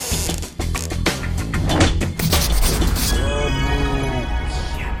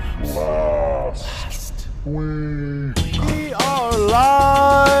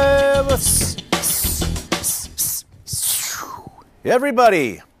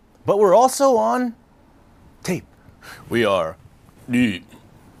Everybody, but we're also on tape. We are deep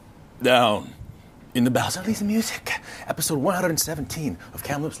down in the bowels of the music. Episode 117 of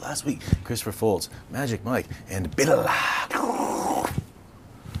Kamloops last week. Christopher Folds, Magic Mike, and Bill.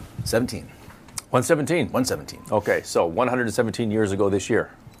 17. 117. 117. Okay, so 117 years ago this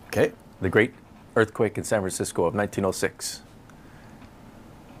year. Okay. The great earthquake in San Francisco of 1906.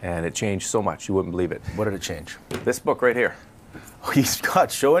 And it changed so much, you wouldn't believe it. What did it change? This book right here. He's got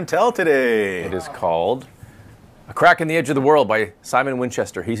show and tell today. It is called A Crack in the Edge of the World by Simon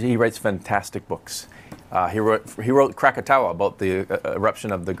Winchester. He writes fantastic books. He wrote Krakatoa about the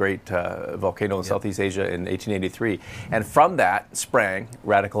eruption of the great volcano in Southeast Asia in 1883. And from that sprang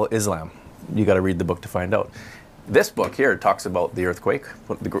radical Islam. You got to read the book to find out. This book here talks about the earthquake,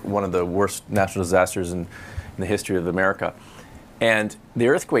 one of the worst natural disasters in the history of America. And the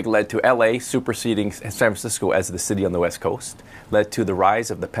earthquake led to LA superseding San Francisco as the city on the West Coast, led to the rise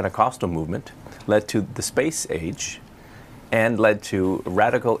of the Pentecostal movement, led to the space age, and led to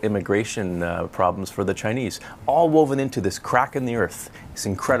radical immigration problems for the Chinese, all woven into this crack in the earth. It's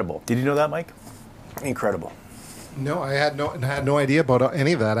incredible. Did you know that, Mike? Incredible. No, I had no idea about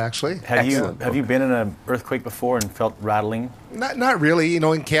any of that, actually. Have you been in an earthquake before and felt rattling? Not really. You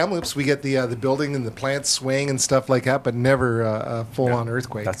know, in Kamloops, we get the building and the plants swaying and stuff like that, but never a full-on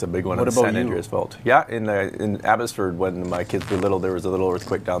earthquake. That's a big one. What in about San you? Andreas Fault. Yeah, in Abbotsford, when my kids were little, there was a little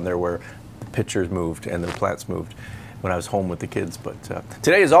earthquake down there where pitchers moved and the plants moved when I was home with the kids. But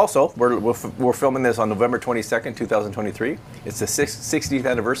today is also, we're filming this on November 22nd, 2023. It's the 60th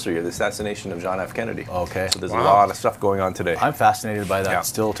anniversary of the assassination of John F. Kennedy. Okay. So there's a lot of stuff going on today. I'm fascinated by that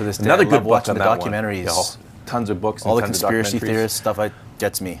still to this day. Another I good love book watching on the that documentaries. one. Yeah, tons of books. All and the tons of conspiracy documentaries. theorist stuff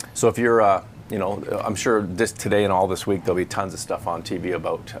gets me. So if you're, I'm sure today and all this week there'll be tons of stuff on TV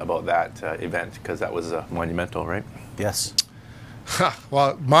about that event because that was monumental, right? Yes.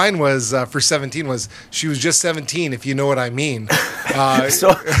 Well, mine was, for 17, was she was just 17, if you know what I mean. So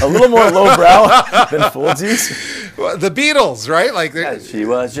a little more lowbrow than Foldsies. Well, the Beatles, right? Like, She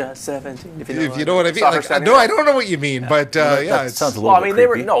was just 17. if you know what I mean. Like, no, I don't know what you mean, but That it's, sounds a little bit they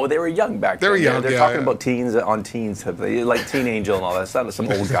creepy. were young back then. They were young, They're yeah, talking yeah. about teens on teens, like Teen Angel and all that. It's not some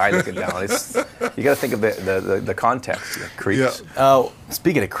old guy looking down. You got to think of the context. Creeps. Yeah.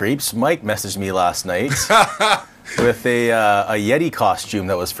 Speaking of creeps, Mike messaged me last night with a Yeti costume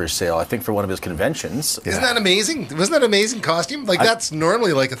that was for sale, I think for one of his conventions. Isn't that amazing? Wasn't that an amazing costume? Like, that's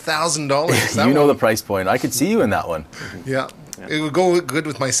normally like $1,000. You know the price point. I could see you in that one. Yeah. It would go good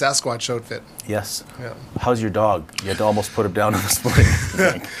with my Sasquatch outfit. Yes. Yeah. How's your dog? You had to almost put him down this morning.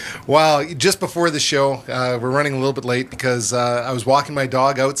 I think. Well, just before the show, we're running a little bit late because I was walking my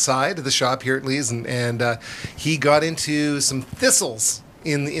dog outside of the shop here at Lee's, and he got into some thistles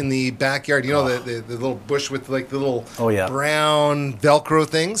in the backyard. You know, the little bush with like the little brown Velcro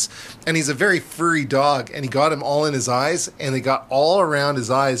things. And he's a very furry dog, and he got them all in his eyes, and they got all around his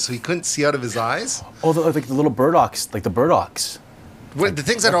eyes, so he couldn't see out of his eyes. Oh, like the little burdocks, like the burdocks. The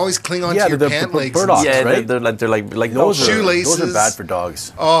things that always cling onto your the pant legs. burdocks, Yeah, right? they're like Those those. Shoelaces. Those are bad for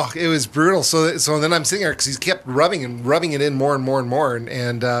dogs. Oh, it was brutal. So then I'm sitting there because he kept rubbing it in more and more and more,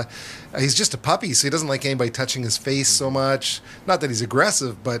 and he's just a puppy, so he doesn't like anybody touching his face so much. Not that he's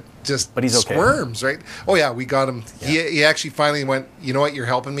aggressive, but he's okay. Squirms, right? Oh yeah, we got him. Yeah. He actually finally went, you know what, you're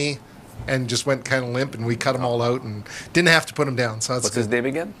helping me, and just went kind of limp, and we cut him all out and didn't have to put him down. So that's What's his name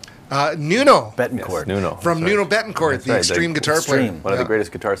again? Nuno. Betancourt. Yes, Nuno. From Nuno Betancourt, the extreme guitar player. One of the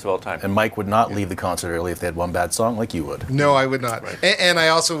greatest guitarists of all time. And Mike would not leave the concert early if they had one bad song, like you would. No, I would not. Right. And I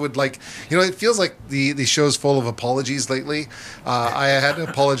also would like, it feels like the show's full of apologies lately. I had to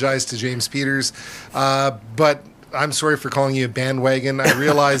apologize to James Peters, but I'm sorry for calling you a bandwagon. I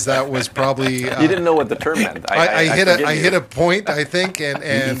realized that was probably... you didn't know what the term meant. I hit a point, I think, and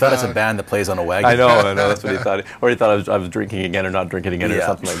He thought it's a band that plays on a wagon. I know, that's what he thought. Or he thought I was drinking again or not drinking again or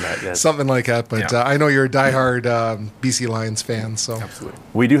something like that. Yes. Something like that, but I know you're a diehard BC Lions fan, so... Absolutely.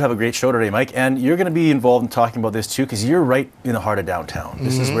 We do have a great show today, Mike, and you're going to be involved in talking about this too, because you're right in the heart of downtown.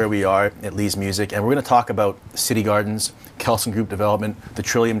 This is where we are at Lee's Music, and we're going to talk about City Gardens, Kelson Group Development, the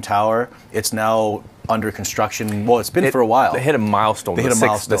Trillium Tower. It's now under construction. Well, it's been for a while. They hit a milestone.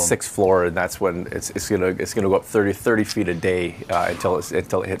 The sixth floor, and that's when it's gonna go up 30 feet a day until it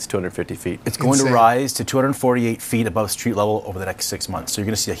hits 250 feet. It's going to rise to 248 feet above street level over the next 6 months. So you're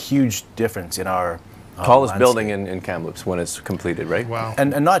going to see a huge difference in our tallest landscape. building in Kamloops when it's completed, right? Wow.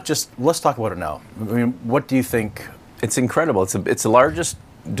 And not just, let's talk about it now. I mean, what do you think? It's incredible. It's the largest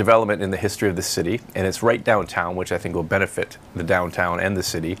development in the history of the city, and it's right downtown, which I think will benefit the downtown and the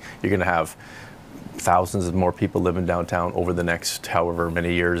city. You're going to have thousands of more people live in downtown over the next however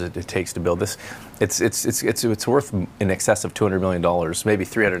many years it takes to build this. It's worth in excess of $200 million, maybe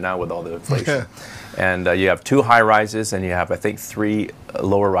 300 now with all the inflation. And you have 2 high rises, and you have, I think, 3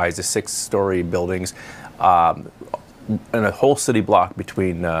 lower rises, 6-story buildings, and a whole city block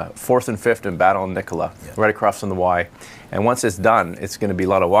between 4th and 5th and Battle and Nicola, right across from the Y. And once it's done, it's going to be a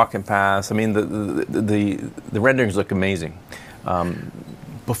lot of walking paths. I mean, the renderings look amazing.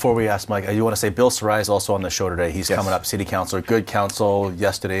 Before we ask Mike, I do want to say Bill Sarai is also on the show today. He's coming up, city councilor, good council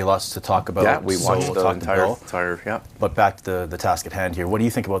yesterday, lots to talk about. Yeah, we watched the entire, yeah. But back to the task at hand here. What do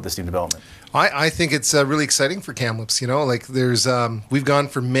you think about this new development? I think it's really exciting for Kamloops. You know, like there's we've gone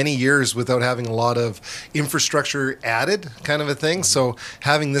for many years without having a lot of infrastructure added, kind of a thing. So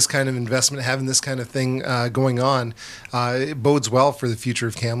having this kind of investment, having this kind of thing going on, it bodes well for the future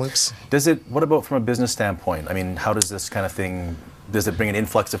of Kamloops. What about from a business standpoint? I mean, how does this kind of thing? Does it bring an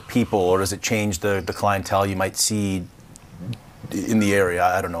influx of people, or does it change the clientele you might see in the area?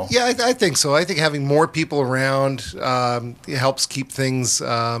 I don't know. Yeah, I think so. I think having more people around helps keep things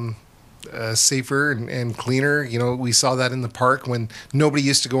safer and cleaner. You know, we saw that in the park when nobody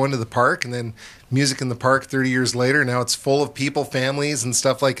used to go into the park, and then music in the park 30 years later, now it's full of people, families, and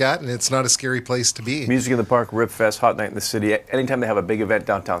stuff like that, and it's not a scary place to be. Music in the Park, Rib Fest, Hot Night in the City. Anytime they have a big event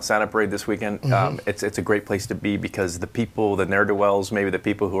downtown, Santa Parade this weekend, it's a great place to be because the people, the ne'er-do-wells, maybe the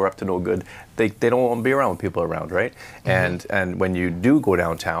people who are up to no good, they don't want to be around when people are around, right? And when you do go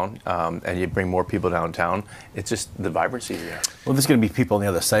downtown and you bring more people downtown, it's just the vibrancy there. Well, there's going to be people on the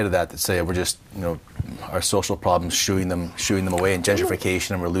other side of that say we're just, our social problems shooing them away in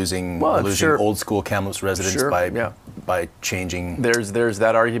gentrification, and we're losing old school Kamloops residents by changing. There's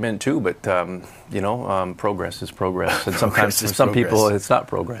that argument too, but progress is progress, and sometimes for some people it's not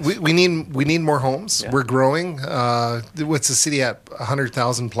progress. We need more homes. Yeah. We're growing. What's the city at?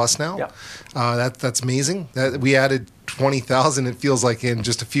 100,000 plus now. Yeah, that's amazing. We added 20,000. It feels like in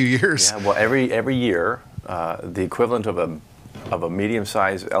just a few years. Yeah. Well, every year, the equivalent of a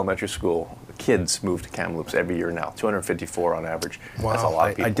medium-sized elementary school. Kids move to Kamloops every year now, 254 on average. Wow. That's a lot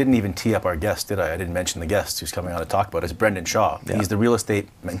of people. I didn't even tee up our guest, did I? I didn't mention the guest who's coming on to talk about it. It's Brendan Shaw. Yeah. He's the real estate.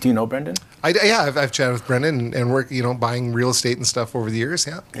 Do you know Brendan? I've chatted with Brendan and worked, buying real estate and stuff over the years.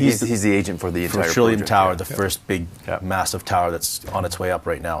 Yeah, he's the agent for the entire Trillium project. Tower, the first big, massive tower that's on its way up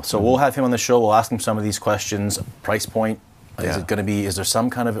right now. So we'll have him on the show. We'll ask him some of these questions. Price point. Is there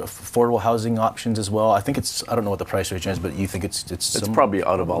some kind of affordable housing options as well? I think I don't know what the price range is, but you think it's probably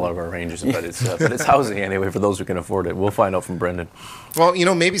out of all of our ranges, but it's housing anyway for those who can afford it. We'll find out from Brendan. Well,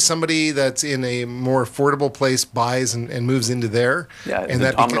 maybe somebody that's in a more affordable place buys and moves into there. Yeah, and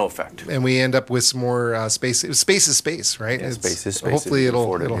that domino effect. And we end up with some more space. Space is space, right? Yeah, space is space. Hopefully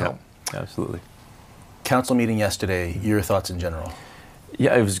it'll help. Absolutely. Council meeting yesterday, your thoughts in general?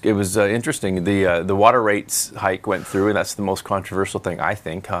 Yeah, it was interesting. The water rates hike went through, and that's the most controversial thing, I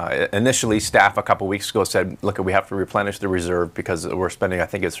think. Initially, staff a couple weeks ago said, look, we have to replenish the reserve because we're spending, I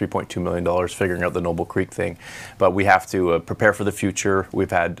think it's $3.2 million figuring out the Noble Creek thing. But we have to prepare for the future.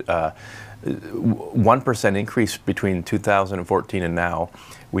 We've had 1% increase between 2014 and now.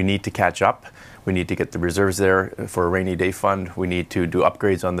 We need to catch up. We need to get the reserves there for a rainy day fund. We need to do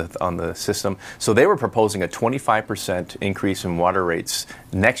upgrades on the system. So they were proposing a 25% increase in water rates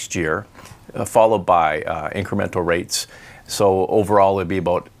next year, followed by incremental rates. So overall, it'd be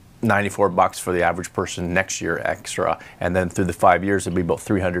about $94 for the average person next year extra, and then through the 5 years, it'd be about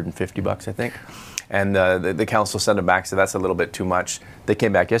 $350, I think. And the council sent it back, so that's a little bit too much. They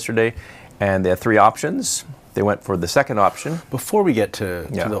came back yesterday, and they had 3 options. They went for the second option. Before we get to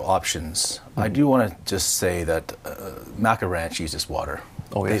the options, I do want to just say that Maca Ranch uses water.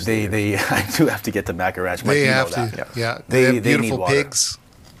 Oh, yes, I do have to get to Maca Ranch. They have to. Yeah. They have beautiful pigs.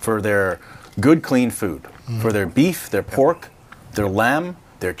 For their good, clean food. For their beef, their pork, their lamb,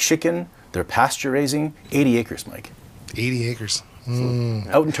 their chicken, their pasture raising. 80 acres, Mike. 80 acres.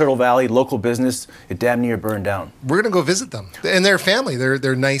 Out in Turtle Valley, local business, it damn near burned down. We're going to go visit them. And their family,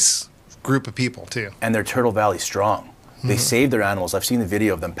 they're nice group of people too, and they're Turtle Valley strong. They save their animals. I've seen the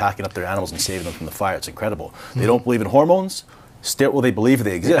video of them packing up their animals and saving them from the fire. It's incredible. They don't believe in hormones. They believe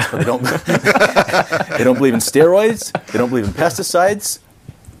they exist, but they don't. They don't believe in steroids. They don't believe in pesticides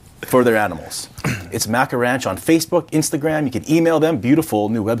for their animals. It's Maca Ranch on Facebook, Instagram. You can email them. Beautiful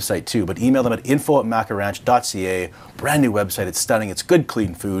new website too. But email them at info@macaranch.ca. Brand new website. It's stunning. It's good,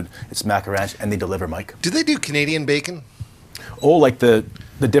 clean food. It's Maca Ranch, and they deliver, Mike. Do they do Canadian bacon? Oh, like the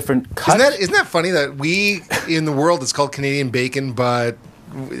different cuts? Isn't that funny that we in the world it's called Canadian bacon, but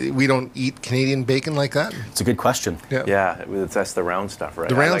we don't eat Canadian bacon like that? It's a good question. Yeah, that's the round stuff, right?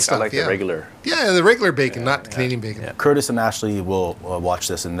 The round I like stuff, the regular. Yeah, the regular bacon, not Canadian bacon. Yeah. Curtis and Ashley will watch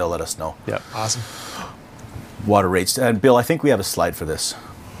this and they'll let us know. Yeah. Awesome. Water rates. And Bill, I think we have a slide for this.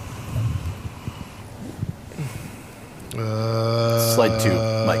 Slide 2,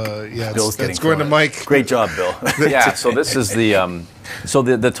 Mike. Yeah, Bill's it's getting going to thrown. Mike. Great job, Bill. Yeah, so this is the so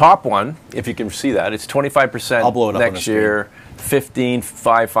the top one, if you can see that, it's 25% I'll blow it up on the next screen. year,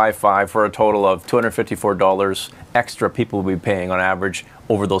 15,555 for a total of $254 extra people will be paying on average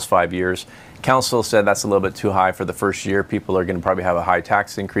over those 5 years. Council said that's a little bit too high for the first year. People are going to probably have a high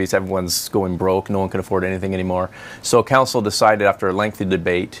tax increase. Everyone's going broke. No one can afford anything anymore. So council decided after a lengthy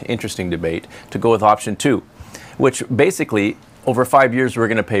debate, interesting debate, to go with option 2, which basically over 5 years we're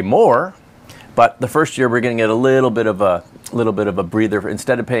going to pay more, but the first year we're going to get a little bit of a breather.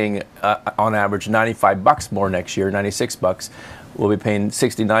 Instead of paying on average $95 more next year, $96, we'll be paying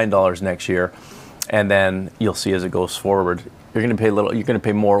 $69 next year, and then you'll see as it goes forward, you're going to pay you're going to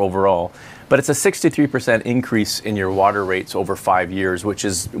pay more overall. But it's a 63% increase in your water rates over 5 years, which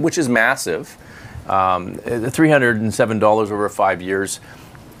is massive. $307 over 5 years,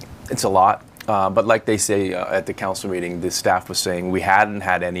 it's a lot. But like they say at the council meeting, the staff was saying we hadn't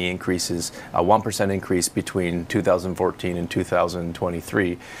had any increases, a 1% increase between 2014 and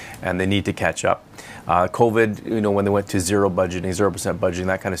 2023, and they need to catch up. COVID, when they went to 0% budgeting,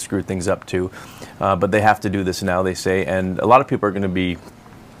 that kind of screwed things up too. But they have to do this now, they say, and a lot of people are going to be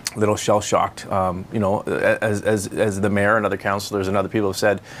a little shell-shocked, as the mayor and other councillors and other people have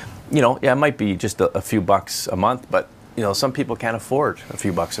said, it might be just a few bucks a month, but some people can't afford a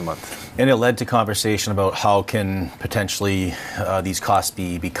few bucks a month. And it led to conversation about how can potentially these costs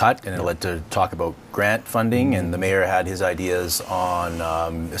be cut, and it led to talk about grant funding, and the mayor had his ideas on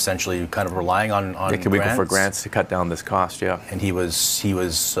essentially kind of relying on Can we go for grants to cut down this cost? Yeah. And he was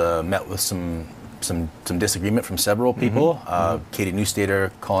met with some disagreement from several people. Katie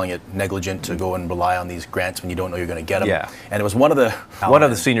Newstater calling it negligent to go and rely on these grants when you don't know you're going to get them. Yeah. And it was one of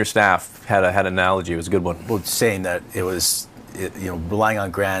the senior staff had an analogy. It was a good one. Saying that it was relying on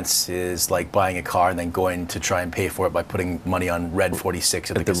grants is like buying a car and then going to try and pay for it by putting money on Red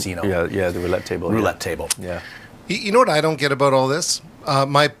 46 at the casino. Yeah, the roulette table. Table. Yeah. You know what I don't get about all this?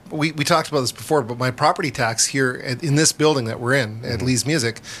 We talked about this before, but my property tax here in this building that we're in at Lee's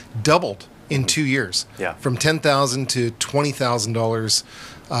Music doubled in 2 years. Yeah. From $10,000 to $20,000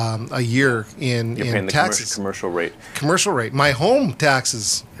 a year in paying taxes. The commercial rate. Commercial rate. My home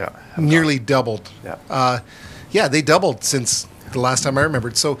taxes nearly doubled. Yeah. They doubled since the last time I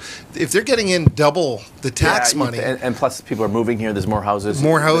remembered. So if they're getting in double the tax money, and plus people are moving here, there's more houses.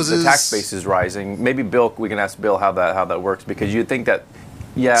 More houses. The tax base is rising. Maybe Bill, we can ask Bill how that works, because you'd think that.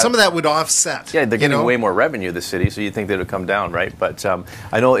 Yeah, some of that would offset. Yeah, they're getting way more revenue, the city, so you'd think that it would come down, right? But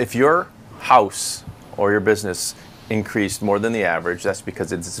I know if your house or your business increased more than the average, that's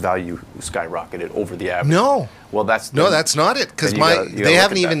because its value skyrocketed over the average. No. Well, that's not it. Because they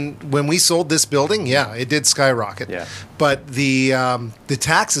haven't even, when we sold this building, it did skyrocket. Yeah. But the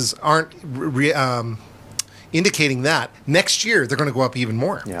taxes aren't indicating that. Next year, they're going to go up even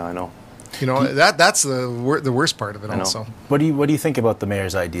more. Yeah, I know. That's the worst part of it also. What do you think about the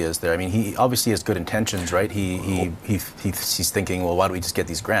mayor's ideas there? I mean, he obviously has good intentions, right? He's thinking, well, why don't we just get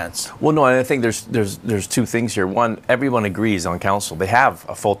these grants? Well, no, and I think there's two things here. One, everyone agrees on council. They have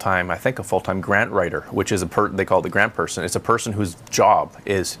a full-time grant writer, which is they call it the grant person. It's a person whose job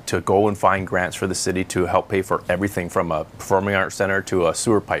is to go and find grants for the city to help pay for everything from a performing arts center to a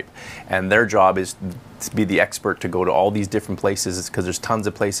sewer pipe. And their job is to be the expert to go to all these different places, because there's tons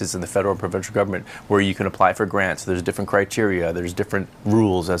of places in the federal and provincial government where you can apply for grants. There's different criteria, there's different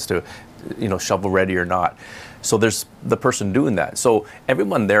rules as to, shovel ready or not. So there's the person doing that. So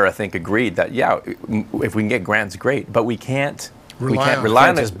everyone there, I think, agreed that if we can get grants, great, but we can't rely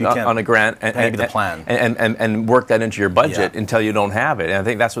on a grant and the plan and work that into your budget until you don't have it. And I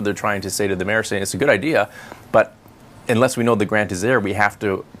think that's what they're trying to say to the mayor, saying it's a good idea, but unless we know the grant is there, we have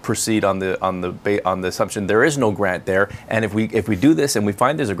to proceed on the assumption there is no grant there. And if we do this and we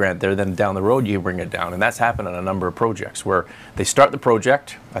find there's a grant there, then down the road you bring it down. And that's happened on a number of projects where they start the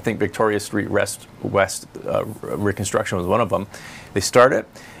project. I think Victoria Street West reconstruction was one of them. They start it,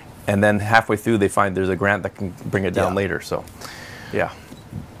 and then halfway through they find there's a grant that can bring it down later. So, yeah.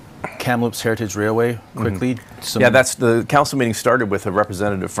 Kamloops Heritage Railway quickly. Yeah, that's the council meeting started with a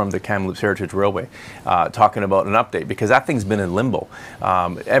representative from the Kamloops Heritage Railway talking about an update, because that thing's been in limbo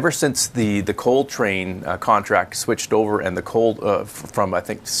ever since the coal train contract switched over, and the coal from, I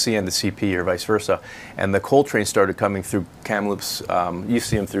think, CN to CP or vice versa, and the coal train started coming through Kamloops. You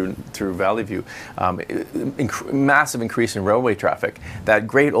see them through Valley View. Massive increase in railway traffic. That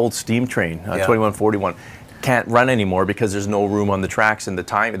great old steam train, 2141. Can't run anymore because there's no room on the tracks, and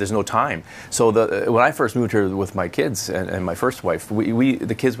there's no time. So when I first moved here with my kids and my first wife,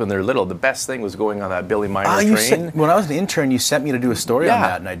 the kids when they're little, the best thing was going on that Billy Miner train. When I was an intern, you sent me to do a story on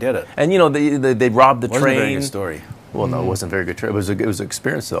that, and I did it. And they robbed the train. Wasn't a very good story. Well, no, it wasn't a very good. It was an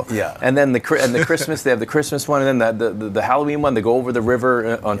experience though. Yeah. And then the Christmas, they have the Christmas one, and then the Halloween one. They go over the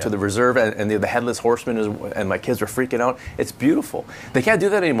river onto the reserve, and the headless horseman and my kids were freaking out. It's beautiful. They can't do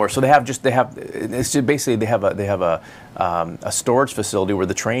that anymore. So they have a storage facility where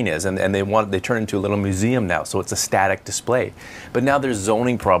the train is, and they turn into a little museum now. So it's a static display. But now there's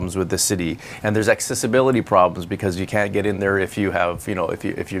zoning problems with the city, and there's accessibility problems because you can't get in there if you have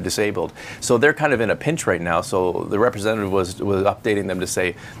if you're disabled. So they're kind of in a pinch right now. So the representative was updating them to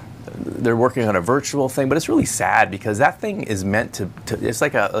say they're working on a virtual thing, but it's really sad because that thing is meant to it's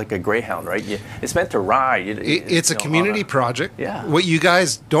like a Greyhound, right? It's meant to ride. It's a community project. Yeah. What you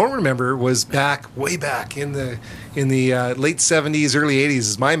guys don't remember was way back in the late 70s, early 80s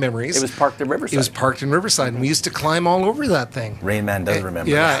is my memories. It was parked in Riverside. It was parked in Riverside, and we used to climb all over that thing. Rain Man does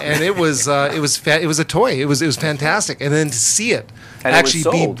remember. Yeah, and it was a toy. It was fantastic, and then to see it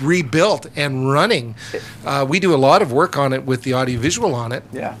actually be rebuilt and running. We do a lot of work on it with the audiovisual on it.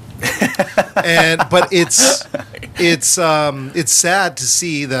 Yeah. But it's sad to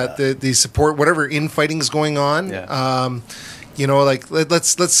see that the support, whatever infighting is going on. Yeah.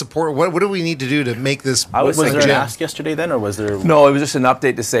 Let's support. What do we need to do to make this? Was there an ask yesterday then, or was there? No, it was just an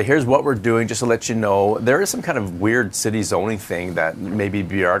update to say, here's what we're doing, just to let you know. There is some kind of weird city zoning thing that maybe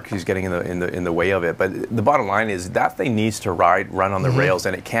bureaucracy is getting in the way of it. But the bottom line is that thing needs to run on the rails,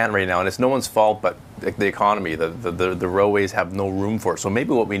 and it can right now, and it's no one's fault but the economy. The railways have no room for it. So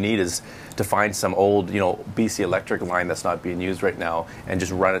maybe what we need is to find some old, BC Electric line that's not being used right now, and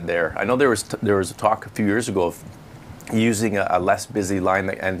just run it there. I know there was a talk a few years ago of using a less busy line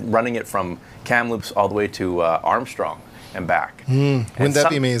and running it from Kamloops all the way to Armstrong and back. Wouldn't that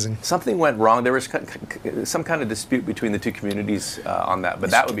be amazing? Something went wrong. There was some kind of dispute between the two communities on that, but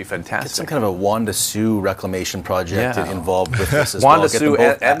that would be fantastic. It's some kind of a Wanda Sioux reclamation project involved with this as Wanda well. Sioux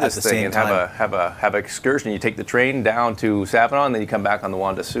and this the thing, and have an excursion. You take the train down to Savagnin, and then you come back on the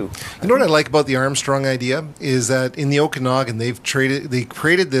Wanda Sioux. You know what I like about the Armstrong idea is that in the Okanagan they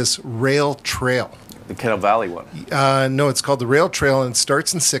created this rail trail. The Kettle Valley one. No, it's called the Rail Trail, and it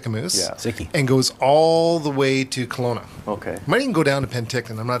starts in Sicamous and goes all the way to Kelowna. Okay. It might even go down to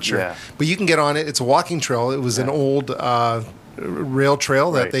Penticton, I'm not sure. Yeah. But you can get on it. It's a walking trail. It was an old rail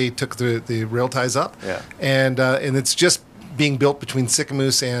trail that they took the rail ties up. Yeah. And it's just being built between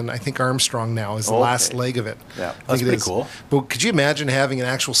Sicamous and I think Armstrong now is the last leg of it. Yeah, that's pretty cool. But could you imagine having an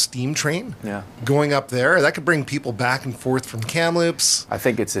actual steam train going up there? That could bring people back and forth from Kamloops. I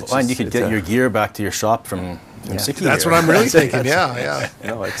think it's and you could get your gear back to your shop from Sicky. That's what I'm really thinking. Yeah.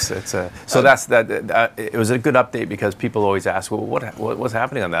 No, so that's that. It was a good update because people always ask, well, what's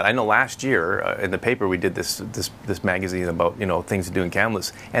happening on that? I know last year in the paper we did this magazine about things to do in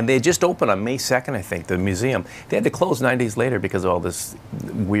Kamloops, and they just opened on May 2nd, I think, the museum. They had to close 9 days later because of all this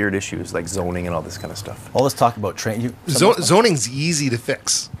weird issues like zoning and all this kind of stuff. All this talk about zoning's easy to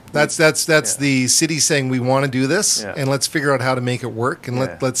fix. That's the city saying we want to do this, and let's figure out how to make it work, and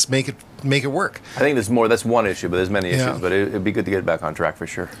let's make it work. I think there's more. That's one issue, but there's many issues. But it'd be good to get back on track for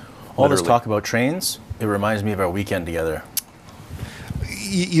sure. All this talk about trains, it reminds me of our weekend together.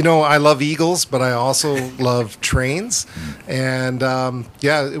 I love eagles, but I also love trains. And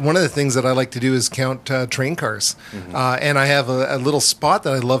one of the things that I like to do is count train cars. And I have a little spot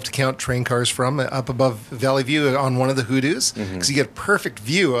that I love to count train cars from up above Valley View on one of the hoodoos, because you get a perfect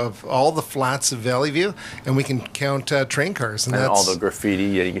view of all the flats of Valley View, and we can count train cars. And that's all the graffiti.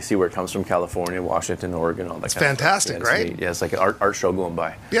 You can see where it comes from: California, Washington, Oregon, all that. It's fantastic, right? Neat. Yeah, it's like an art show going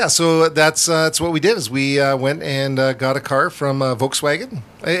by. Yeah, so that's what we did. Is we went and got a car from Volkswagen.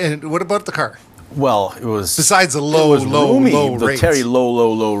 And what about the car? Well, it was... Besides the low rates. Terry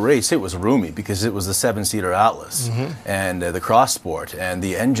low rates, it was roomy because it was the 7-seater Atlas and the Cross Sport and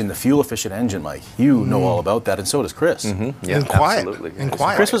the engine, the fuel-efficient engine, Mike. You know all about that, and so does Chris. Yeah, and quiet. Absolutely. And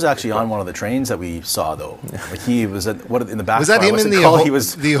quiet. Chris was actually on one of the trains that we saw, though. Like he was in the back. Was that him in the hobo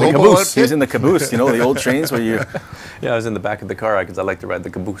caboose? He was in the caboose, the old trains where you... Yeah, I was in the back of the car because I like to ride the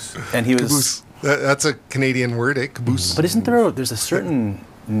caboose. And he was... Caboose. That's a Canadian word, Caboose. But isn't there's a certain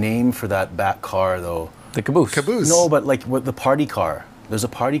name for that back car, though. The caboose. Caboose. No, but like what the party car. There's a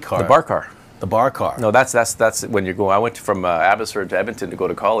party car. The bar car. The bar car. No, that's when you're going. I went from Abbotsford to Edmonton to go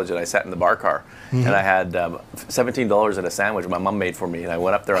to college, and I sat in the bar car, and I had $17 and a sandwich my mom made for me, and I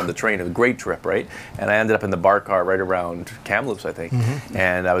went up there on the train. It was a great trip, right? And I ended up in the bar car right around Kamloops, I think,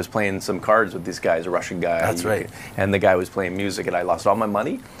 and I was playing some cards with these guys, a Russian guy. That's right. And the guy was playing music, and I lost all my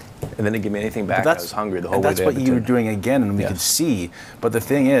money, and they didn't give me anything back. I was hungry the whole way to That's what you were doing again, and we could Yes. see. But the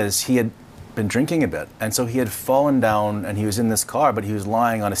thing is, he had been drinking a bit, and so he had fallen down, and he was in this car, but he was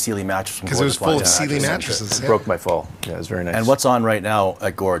lying on a Sealy mattress. Because it was full of Sealy mattresses. It Yeah. broke my fall. Yeah, it was very nice. And what's on right now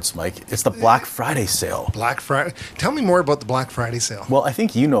at Gord's, Mike? It's the Black Friday sale. Black Friday. Tell me more about the Black Friday sale. Well, I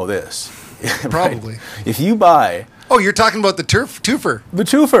think you know this. right? Probably. If you buy Oh, you're talking about the twofer. the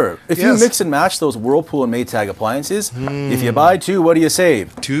twofer, if you Yes. mix and match those Whirlpool and Maytag appliances, if you buy two, what do you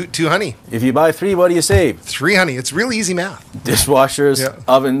save? Two honey. If you buy three, what do you save? 3 honey. It's real easy math. Dishwashers, Yeah.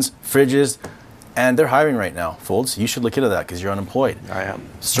 ovens, fridges, and they're hiring right now, Folds. You should look into that because you're unemployed. I am.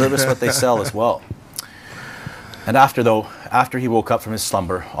 Service what they sell as well. And after he woke up from his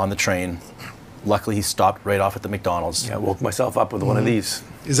slumber on the train, luckily he stopped right off at the McDonald's. Yeah, I woke myself up with one of these.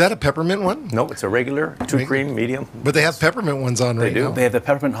 Is that a peppermint one? No, it's a regular, 2 cream, medium. But they have peppermint ones on right do. now. They have the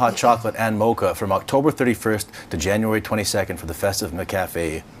peppermint hot chocolate and mocha from October 31st to January 22nd for the festive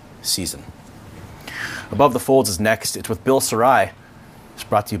McCafe season. Above the Folds is next. It's with Bill Sarai. It's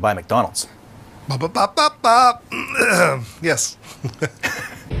brought to you by McDonald's. Bop, bop, bop, bop, bop. Yes.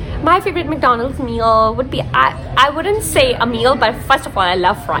 My favorite McDonald's meal would be, I wouldn't say a meal, but first of all, I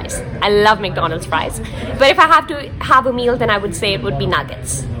love fries. I love McDonald's fries. But if I have to have a meal, then I would say it would be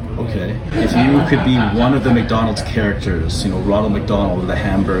nuggets. Okay. If you could be one of the McDonald's characters, Ronald McDonald or the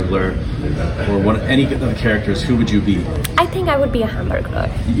Hamburglar, or any of the characters, who would you be? I think I would be a hamburger.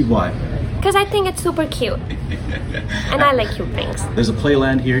 Why? Because I think it's super cute. And I like cute things. There's a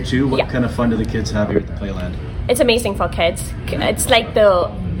playland here too. What Yeah. kind of fun do the kids have here at the playland? It's amazing for kids. It's like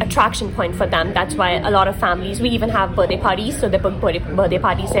the attraction point for them. That's why a lot of families, we even have birthday parties, so they book birthday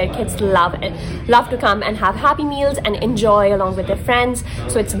parties there. Kids love to come and have happy meals and enjoy along with their friends.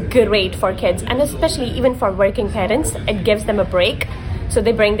 So it's great for kids, and especially even for working parents, it gives them a break. So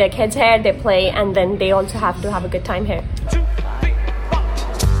they bring their kids here, they play, and then they also have to have a good time here.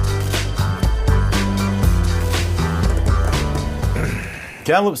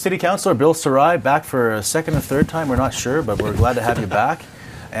 Kamloops City Councillor Bill Sarai back for a second or third time. We're not sure, but we're glad to have you back.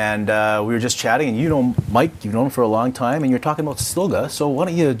 And we were just chatting, and you know Mike, you've known him for a long time, and you're talking about Silga. So why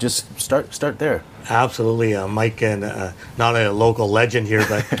don't you just start there? Absolutely, Mike, and not a local legend here,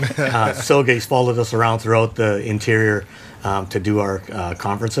 but Silga's followed us around throughout the interior to do our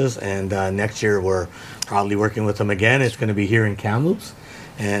conferences, and next year we're probably working with them again. It's going to be here in Kamloops,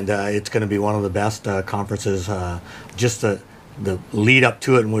 and it's going to be one of the best conferences. Just the lead up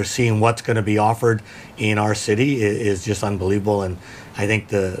to it, and we're seeing what's going to be offered in our city is just unbelievable. And I think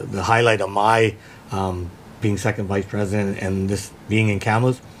the highlight of my being second vice president and this being in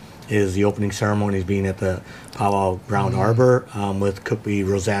Kamloops is the opening ceremonies being at the Powwow Ground Arbor with Cookby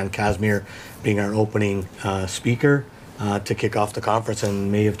Roseanne Casimir being our opening speaker to kick off the conference in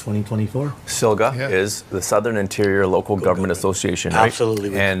May of 2024. SILGA Yeah. is the Southern Interior Local Government Association, right?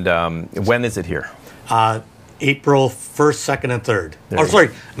 Absolutely. And when is it here? April 1st, 2nd, and 3rd. There you Sorry,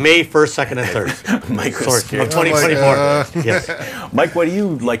 May 1st, 2nd, and 3rd. Mike was Sorry, scared. of 2024. Yes. Mike, what do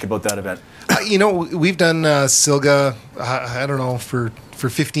you like about that event? We've done Silga, I don't know, for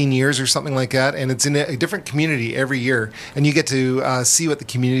 15 years or something like that, and it's in a different community every year, and you get to see what the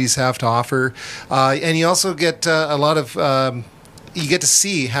communities have to offer, and you also get a lot of you get to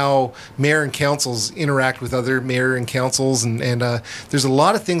see how mayor and councils interact with other mayor and councils, and there's a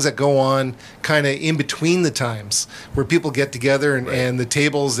lot of things that go on kind of in between the times where people get together and the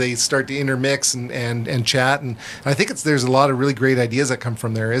tables, they start to intermix and chat, and I think there's a lot of really great ideas that come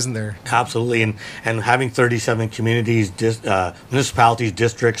from there, isn't there? Absolutely, and having 37 communities, municipalities,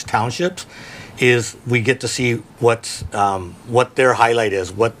 districts, townships, is we get to see what their highlight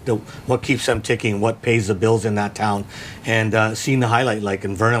is, what keeps them ticking, what pays the bills in that town, and seeing the highlight. Like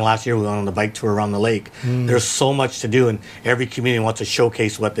in Vernon last year, we went on the bike tour around the lake. There's so much to do, and every community wants to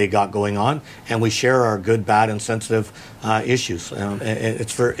showcase what they got going on, and we share our good, bad, and sensitive issues.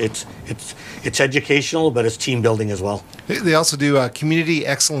 It's educational, but it's team building as well. They also do Community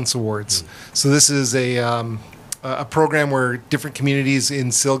Excellence Awards. So this is a program where different communities in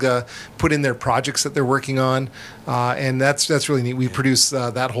Silga put in their projects that they're working on, and that's really neat. We produce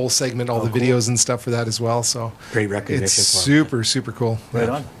that whole segment, all the videos and stuff for that as well. So Great recognition it's for it. super cool. Right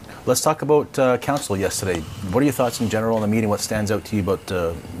on. Let's talk about council yesterday. What are your thoughts in general on the meeting? What stands out to you about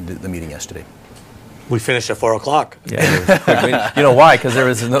the meeting yesterday? We finished at 4 o'clock. Yeah, I mean, you know why? Because there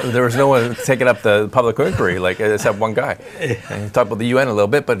was no one taking up the public inquiry, like except one guy. And he talked about the UN a little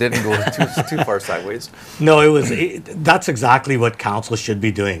bit, but didn't go too far sideways. No, that's exactly what council should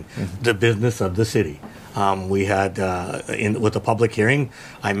be doing, the business of the city. We had, with the public hearing,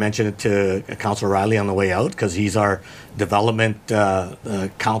 I mentioned it to Councillor Riley on the way out because he's our development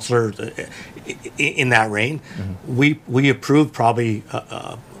councillor in that reign. We approved probably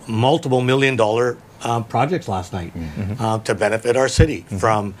multiple $1 million projects last night to benefit our city,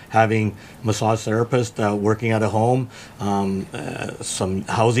 from having massage therapists working at a home, some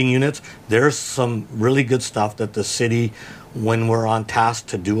housing units. There's some really good stuff that the city, when we're on task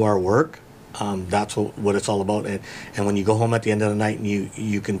to do our work, that's what it's all about. And when you go home at the end of the night and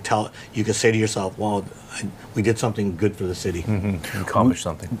you can say to yourself, wow, we did something good for the city. Accomplished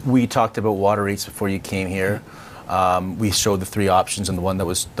something. We talked about water rates before you came here. We showed the three options and the one that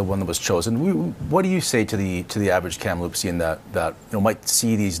was chosen. What do you say to the average Kamloopsian that might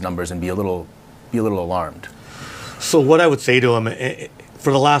see these numbers and be a little alarmed? So what I would say to him,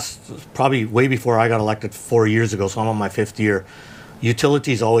 for the last, probably way before I got elected 4 years ago, so I'm on my 5th year,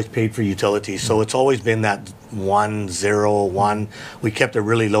 utilities always paid for utilities. So it's always been that 101. We kept it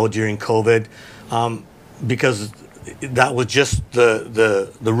really low during COVID because that was just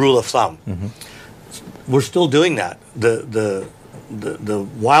the rule of thumb. We're still doing that. The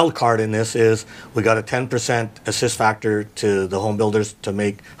wild card in this is we got a 10% assist factor to the home builders to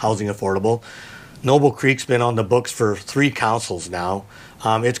make housing affordable. Noble Creek's been on the books for 3 councils now.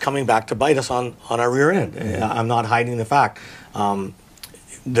 It's coming back to bite us on our rear end. I'm not hiding the fact.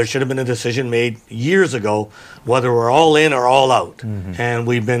 There should have been a decision made years ago whether we're all in or all out. And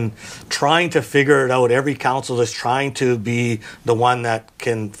we've been trying to figure it out. Every council is trying to be the one that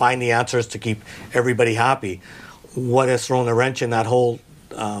can find the answers to keep everybody happy. What has thrown a wrench in that whole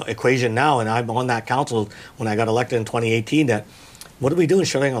equation now, and I'm on that council when I got elected in 2018, that what are we doing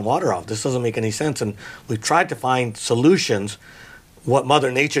shutting our water off? This doesn't make any sense. And we've tried to find solutions. What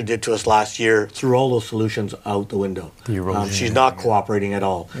Mother Nature did to us last year threw all those solutions out the window. She's not cooperating at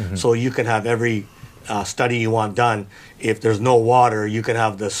all. So you can have every study you want done. If there's no water, you can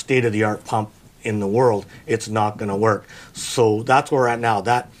have the state-of-the-art pump in the world. It's not going to work. So that's where we're at now.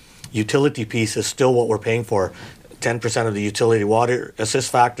 That utility piece is still what we're paying for. 10% of the utility water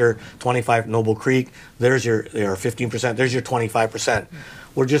assist factor, 25 Noble Creek. There's your 15%. There's your 25%.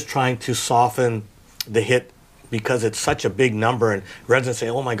 We're just trying to soften the hit because it's such a big number, and residents say,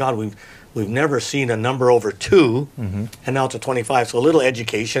 "Oh my God, we've never seen a number over 2, and now it's a 25." So a little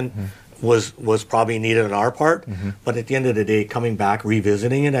education was probably needed on our part, but at the end of the day, coming back,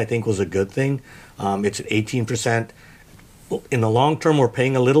 revisiting it, I think was a good thing. It's at 18%. In the long term, we're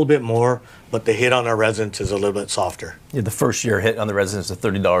paying a little bit more, but the hit on our residents is a little bit softer. Yeah, the first year hit on the residents is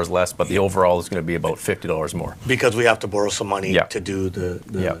 $30 less, but the overall is going to be about $50 more. Because we have to borrow some money to do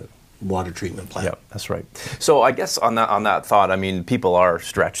the water treatment plant. Yeah, that's right. So I guess on that thought, I mean, people are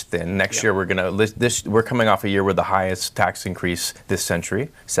stretched thin. Next year we're coming off a year with the highest tax increase this century,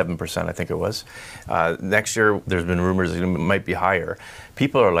 7%, I think it was. Next year there's been rumors it might be higher.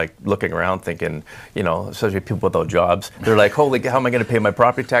 People are like looking around thinking, especially people without jobs, they're like, holy, how am I going to pay my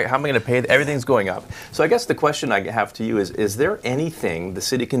property tax? How am I going to pay? Everything's going up. So I guess the question I have to you is there anything the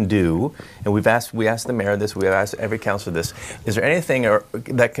city can do, and we asked the mayor this, we asked every councillor this, is there anything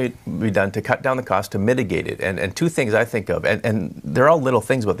that could be done to cut down the cost, to mitigate it? And 2 things I think of, and they're all little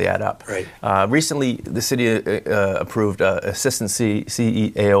things, but they add up. Right. Recently, the city approved assistant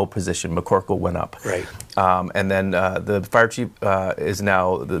CEO position. McCorkle went up. Right. And then the fire chief is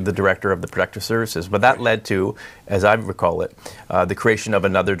now the director of the protective services. But that led to, as I recall it, the creation of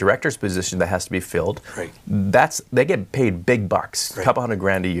another director's position that has to be filled. Right. They get paid big bucks, a couple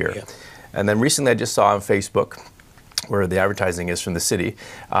 $100,000 a year. Yeah. And then recently I just saw on Facebook, where the advertising is from the city,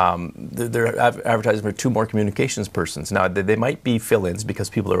 they're advertising for 2 more communications persons. Now, they might be fill-ins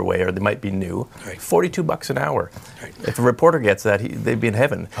because people are away, or they might be new. Right. $42 an hour. Right. If a reporter gets that, they'd be in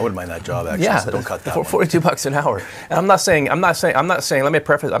heaven. I wouldn't mind that job, actually. Yeah, So don't cut that one. $42 an hour. And I'm not saying. Let me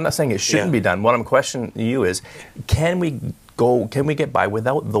preface. I'm not saying it shouldn't be done. What I'm questioning you is, can we get by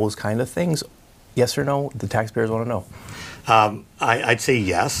without those kind of things? Yes or no? The taxpayers want to know. I'd say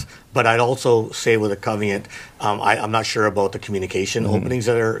yes, but I'd also say with a caveat, I'm not sure about the communication openings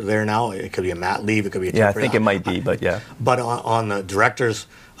that are there now. It could be a mat leave, it could be a temporary. Yeah, I think it might be, but yeah. But on the director's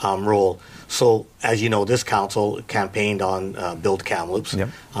role, so as you know, this council campaigned on Build Kamloops. Yep.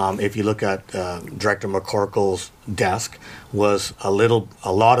 If you look at Director McCorkle's desk, was a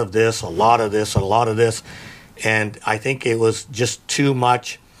lot of this, a lot of this, and a lot of this, and I think it was just too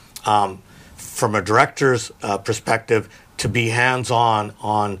much from a director's perspective to be hands-on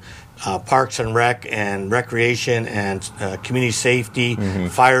on Parks and Rec and Recreation and Community Safety,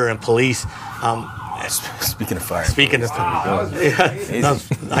 Fire and Police. Speaking of fire. Speaking of,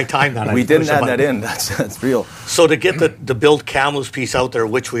 I timed that. We didn't add that in. That's real. So to get the Build Kamloops piece out there,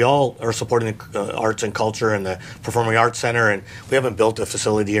 which we all are supporting the arts and culture and the Performing Arts Center, and we haven't built a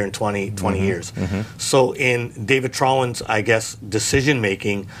facility here in 20 years. So in David Trowin's, I guess, decision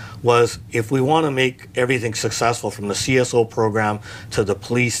making was, if we want to make everything successful, from the CSO program to the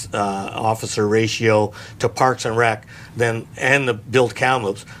police officer ratio to Parks and Rec, and the Build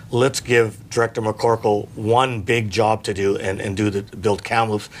Kamloops, let's give Director McCorkle one big job to do and do the Build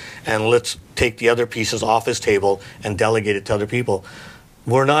Kamloops, and let's take the other pieces off his table and delegate it to other people.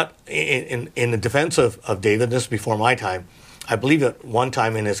 We're not, in the defense of David, this is before my time, I believe at one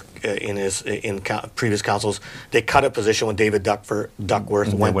time in previous councils, they cut a position when David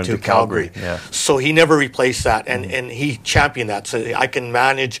Duckworth went to Calgary. Yeah. So he never replaced that, and he championed that. So I can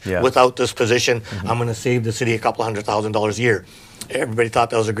manage without this position. I'm going to save the city a couple $100,000 a year. Everybody thought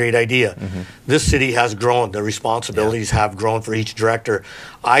that was a great idea. This city has grown. The responsibilities have grown for each director.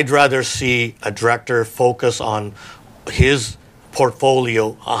 I'd rather see a director focus on his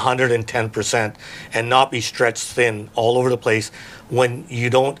portfolio 110% and not be stretched thin all over the place. When you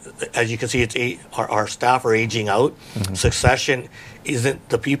don't, as you can see, our staff are aging out. Succession isn't,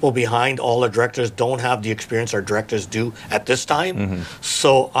 the people behind all the directors don't have the experience our directors do at this time.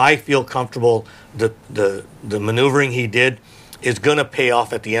 So I feel comfortable the maneuvering he did is going to pay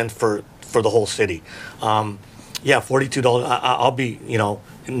off at the end for the whole city. $42. I'll be,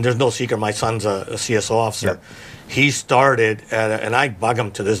 and there's no secret, my son's a CSO officer. He started and I bug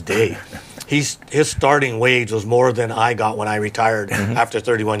him to this day. His starting wage was more than I got when I retired after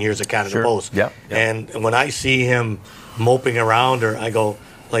 31 years at Canada Post. And when I see him moping around, or I go,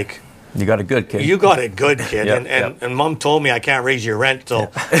 like, you got a good kid. You got a good kid. And Mom told me I can't raise your rent, so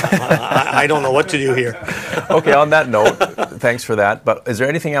I don't know what to do here. Okay, on that note, thanks for that. But is there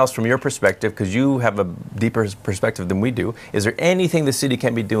anything else from your perspective, because you have a deeper perspective than we do, is there anything the city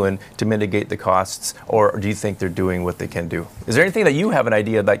can be doing to mitigate the costs, or do you think they're doing what they can do? Is there anything that you have an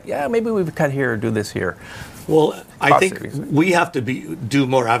idea, like, maybe we would cut here or do this here? Well, I think we have to do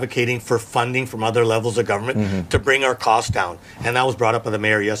more advocating for funding from other levels of government to bring our costs down. And that was brought up by the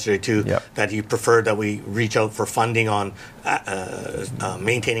mayor yesterday, too, that he preferred that we reach out for funding on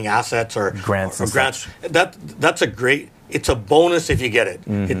maintaining assets or grants. That's a great... It's a bonus if you get it.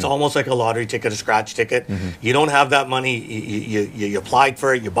 It's almost like a lottery ticket, a scratch ticket. You don't have that money. You applied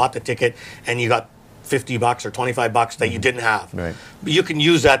for it, you bought the ticket, and you got $50 or $25 that you didn't have. Right. But you can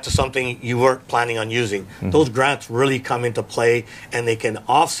use that to something you weren't planning on using. Those grants really come into play, and they can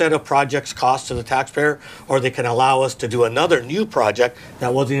offset a project's cost to the taxpayer, or they can allow us to do another new project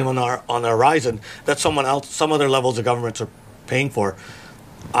that wasn't even on the horizon that some other levels of governments are paying for.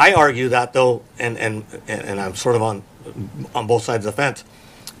 I argue that, though, and I'm sort of on both sides of the fence.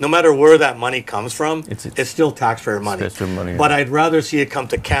 No matter where that money comes from, it's still taxpayer money. But I'd rather see it come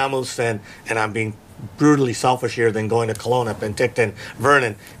to Kamloops and I'm being brutally selfish here, than going to Kelowna, Penticton,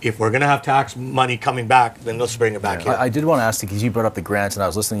 Vernon. If we're going to have tax money coming back, then let's bring it back here. I did want to ask you, because you brought up the grants, and I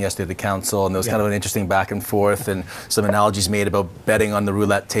was listening yesterday to the council, and there was kind of an interesting back and forth, and some analogies made about betting on the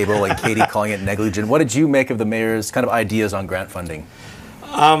roulette table, and Katie calling it negligent. What did you make of the mayor's kind of ideas on grant funding?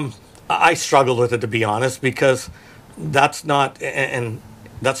 I struggled with it, to be honest, because that's not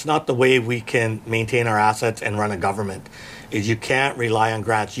the way we can maintain our assets and run a government. Is you can't rely on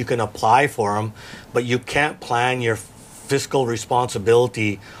grants. You can apply for them, but you can't plan your fiscal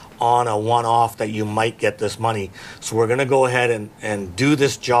responsibility on a one-off that you might get this money. So we're going to go ahead and do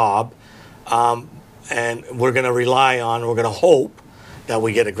this job, and we're going to hope that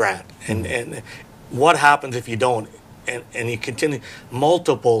we get a grant. And what happens if you don't? And you continue,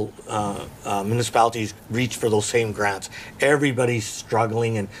 multiple municipalities reach for those same grants. Everybody's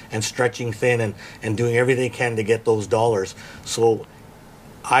struggling and stretching thin and doing everything they can to get those dollars. So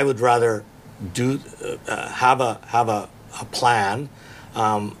I would rather have a plan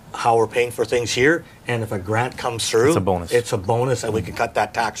how we're paying for things here, and if a grant comes through, it's a bonus, and we can cut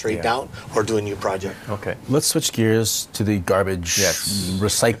that tax rate down or do a new project. Okay. Let's switch gears to the garbage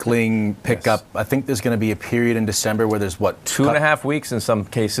recycling pickup. I think there's going to be a period in December where there's 2.5 weeks in some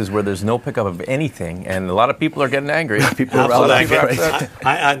cases where there's no pickup of anything, and a lot of people are getting angry. I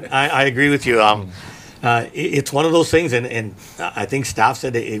agree with you. It's one of those things, and I think staff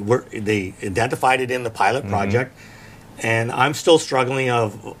said they identified it in the pilot project. And I'm still struggling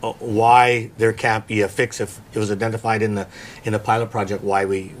of why there can't be a fix if it was identified in the pilot project. Why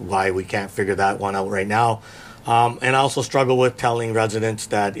we can't figure that one out right now. And I also struggle with telling residents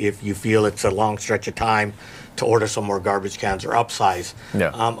that if you feel it's a long stretch of time to order some more garbage cans or upsize.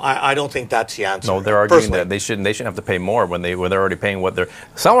 Yeah. I don't think that's the answer. No, they're arguing personally. that they shouldn't have to pay more when they're already paying what they're.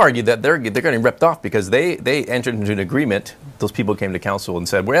 Some argue that they're getting ripped off because they entered into an agreement. Those people came to council and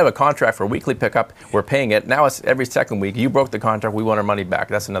said, we have a contract for weekly pickup. We're paying it. Now it's every second week. You broke the contract. We want our money back.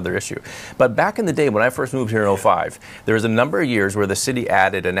 That's another issue. But back in the day when I first moved here in 05, there was a number of years where the city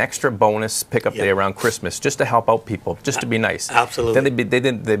added an extra bonus pickup day around Christmas just to help out people, just to be nice. Absolutely.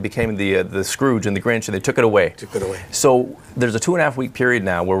 Then they became the Scrooge and the Grinch, and they took it away. So there's a 2.5 week period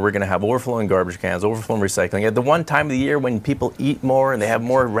now where we're going to have overflowing garbage cans, overflowing recycling. At the one time of the year when people eat more and they have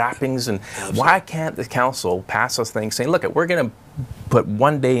more wrappings, and why can't the council pass us things saying, look, we're going to put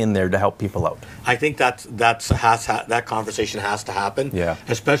one day in there to help people out? I think that conversation has to happen. Yeah.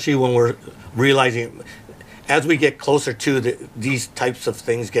 Especially when we're realizing, as we get closer to these types of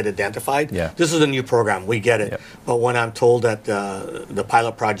things get identified. Yeah. This is a new program. We get it. Yep. But when I'm told that the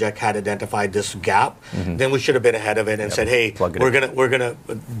pilot project had identified this gap, then we should have been ahead of it and said, "Hey, we're gonna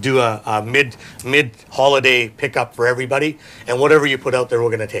do a mid holiday pickup for everybody, and whatever you put out there,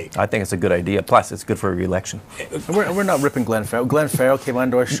 we're gonna take." I think it's a good idea. Plus, it's good for a re-election. We're not ripping Glenn Farrell. Glenn Farrell came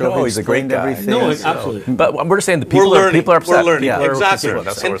onto our show. No, he's a great guy. Everything. No, absolutely. But we're just saying the people are upset. We're learning. People are Exactly. concerned.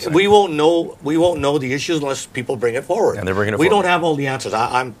 That's what we're saying. We won't know the issues unless people bring it forward. And they're bringing it we forward. don't have all the answers.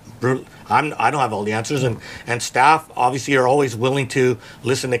 I don't have all the answers, and staff obviously are always willing to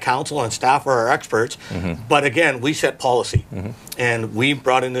listen to council, and staff are our experts. But again, we set policy, and we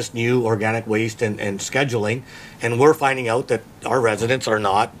brought in this new organic waste and scheduling, and we're finding out that our residents are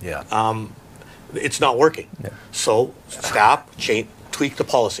not. It's not working. So staff tweak the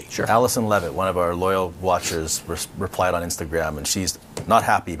policy. Sure. Allison Levitt, one of our loyal watchers, replied on Instagram, and she's not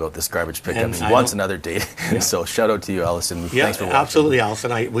happy about this garbage pickup. And She wants another date. So shout out to you, Allison. Thanks for watching. Absolutely,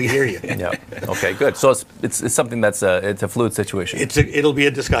 Allison. We hear you. Yeah. Okay. Good. So it's something that's it's a fluid situation. It'll be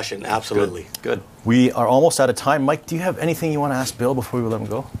a discussion. Absolutely. Good. We are almost out of time. Mike, do you have anything you want to ask Bill before we let him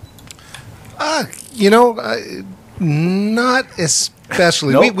go? Not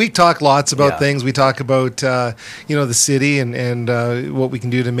especially. Nope. We talk lots about things. We talk about the city and what we can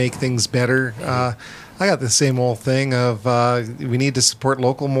do to make things better. I got the same old thing of we need to support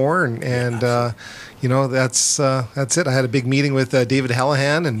local more, and that's it. I had a big meeting with David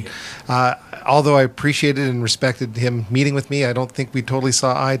Hallahan, and although I appreciated and respected him meeting with me, I don't think we totally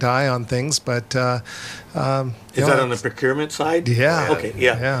saw eye to eye on things. But is that on the procurement side? Yeah. Okay.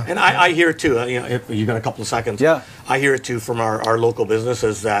 Yeah. And I hear it too. If you got a couple of seconds. Yeah. I hear it too from our local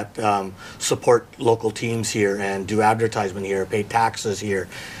businesses that support local teams here and do advertisement here, pay taxes here.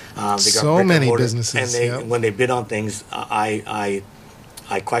 They got so many businesses, and when they bid on things, I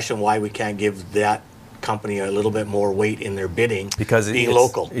question why we can't give that company a little bit more weight in their bidding because being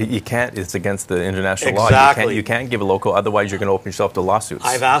local. You can't. It's against the international law. Exactly. You can't give a local. Otherwise, you're going to open yourself to lawsuits.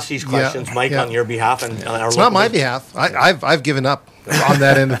 I've asked these questions, Mike, on your behalf, and our it's local not my behalf. I've given up on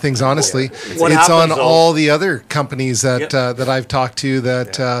that end of things. Honestly, What it's on happens, though- all the other companies that I've talked to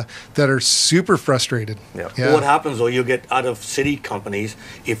that are super frustrated. Yeah. Well, what happens though? You get out of city companies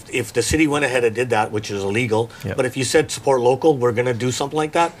if the city went ahead and did that, which is illegal. Yep. But if you said support local, we're going to do something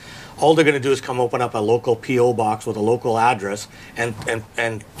like that. All they're going to do is come open up a local PO box with a local address and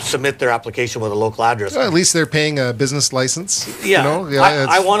submit their application with a local address. Well, at least they're paying a business license. Yeah,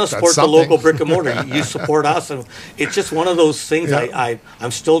 I want to support the local brick and mortar. You support us, and it's just one of those things. Yeah.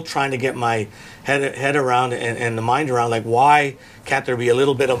 I'm still trying to get my head around and the mind around. Like, why can't there be a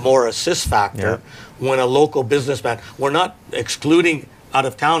little bit of more assist factor when a local businessman? We're not excluding out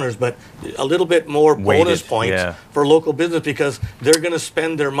of towners, but a little bit more bonus points for local business because they're going to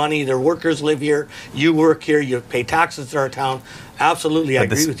spend their money. Their workers live here. You work here. You pay taxes to our town. Absolutely, I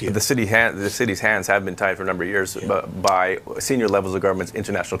agree with you. The city's hands have been tied for a number of years by senior levels of government's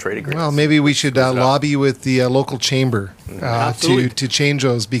international trade agreements. Well, maybe we should lobby with the local chamber to change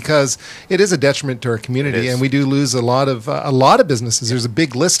those because it is a detriment to our community, and we do lose a lot of businesses. There's a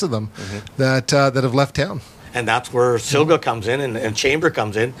big list of them that have left town. And that's where SILGA comes in and Chamber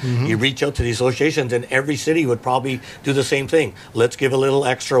comes in. You reach out to the associations, and every city would probably do the same thing. Let's give a little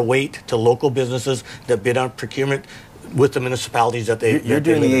extra weight to local businesses that bid on procurement with the municipalities that they. You're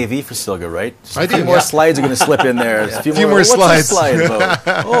doing the AV for Silga, right? I do. A few more slides are going to slip in there. A few more slides. What's the slide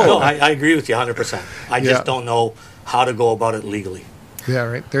about? No, I agree with you 100%. I just don't know how to go about it legally. Yeah,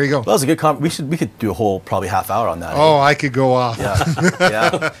 right. There you go. Well, that was a good we could do a whole probably half hour on that. Oh, I could go off. Yeah.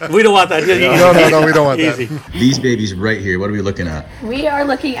 We don't want that. No, we don't want Easy. that. These babies right here, what are we looking at? We are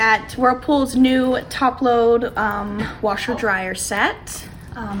looking at Whirlpool's new top-load washer-dryer set.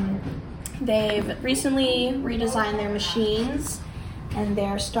 They've recently redesigned their machines, and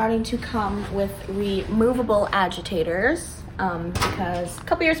they're starting to come with removable agitators. because a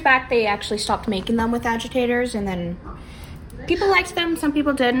couple years back they actually stopped making them with agitators, and then people liked them, some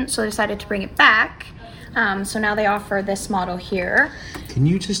people didn't, so they decided to bring it back. So now they offer this model here. Can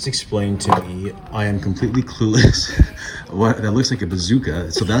you just explain to me, I am completely clueless, what that looks like a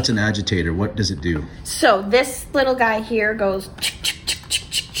bazooka. So that's an agitator. What does it do? So this little guy here goes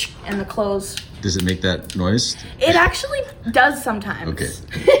and the clothes. Does it make that noise? It actually does sometimes. Okay.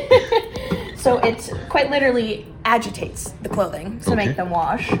 So it quite literally agitates the clothing to make them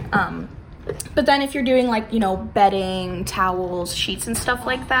wash. But then if you're doing like, you know, bedding, towels, sheets and stuff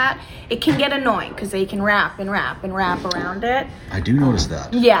like that, it can get annoying because they can wrap and wrap and wrap around it. I do notice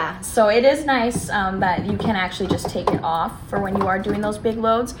that. Yeah, so it is nice that you can actually just take it off for when you are doing those big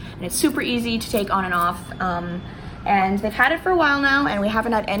loads. And it's super easy to take on and off. And they've had it for a while now, and we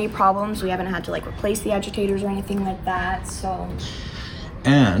haven't had any problems. We haven't had to like replace the agitators or anything like that, so.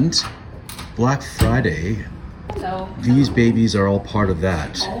 And Black Friday, so these babies are all part of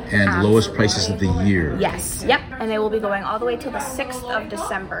that, and lowest prices of the year. Yes, yep, and they will be going all the way till the 6th of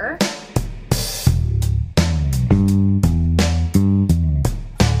December.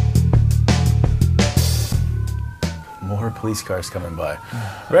 More police cars coming by.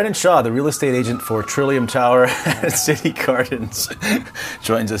 Brendan Shaw, the real estate agent for Trillium Tower and City Gardens,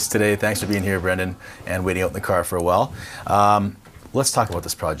 joins us today. Thanks for being here, Brendan, and waiting out in the car for a while. Let's talk about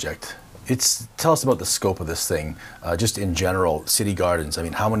this project. Tell us about the scope of this thing, just in general, City Gardens. I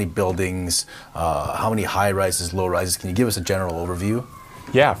mean, how many buildings, how many high rises, low rises? Can you give us a general overview?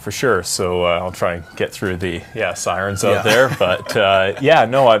 Yeah, for sure. So I'll try and get through the sirens out there. But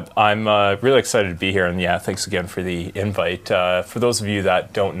I'm really excited to be here. And thanks again for the invite. For those of you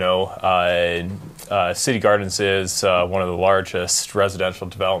that don't know, City Gardens is one of the largest residential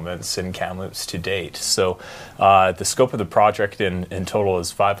developments in Kamloops to date. So the scope of the project in total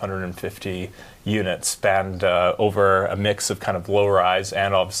is 550 units spanned over a mix of kind of low-rise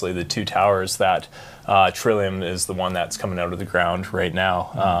and obviously the two towers that Trillium is the one that's coming out of the ground right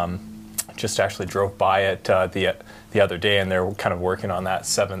now. Just actually drove by it the other day, and they're kind of working on that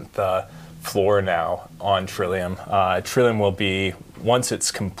 7th floor now on Trillium. Trillium will be, once it's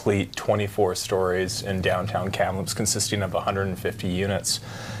complete, 24 stories in downtown Kamloops, consisting of 150 units.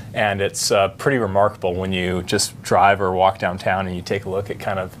 And it's pretty remarkable when you just drive or walk downtown and you take a look at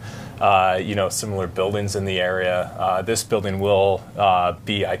kind of similar buildings in the area. This building will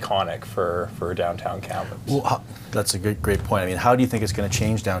be iconic for downtown Kamloops. Well, that's a great point. I mean, how do you think it's going to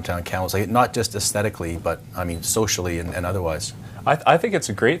change downtown Kamloops? Like, not just aesthetically, but I mean, socially and otherwise. I think it's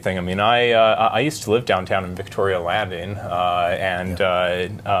a great thing. I mean, I used to live downtown in Victoria Landing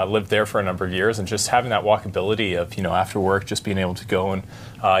lived there for a number of years, and just having that walkability of, after work, just being able to go and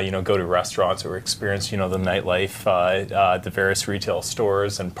go to restaurants or experience the nightlife, the various retail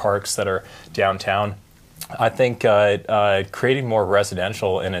stores and parks that are downtown. I think creating more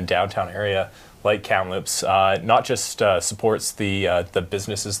residential in a downtown area like Kamloops not just supports the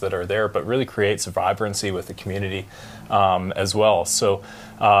businesses that are there, but really creates a vibrancy with the community as well. So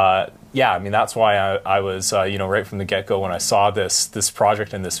I mean, that's why I was right from the get-go when I saw this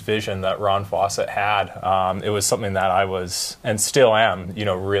project and this vision that Ron Fawcett had. It was something that I was and still am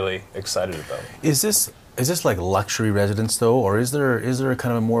really excited about. Is this like luxury residence though, or is there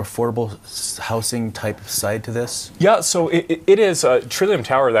kind of a more affordable housing type side to this? Yeah, so it is Trillium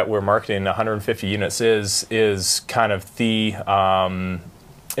Tower that we're marketing, 150 units, is kind of the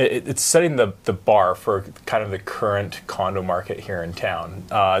it's setting the bar for kind of the current condo market here in town.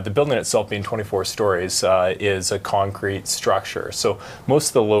 The building itself, being 24 stories, is a concrete structure. So most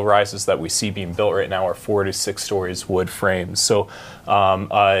of the low rises that we see being built right now are 4 to 6 stories wood frames. So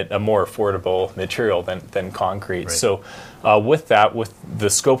a more affordable material than concrete. Right. So with the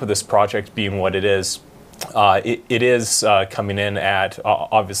scope of this project being what it is, it is coming in at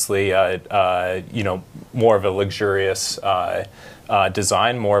obviously more of a luxurious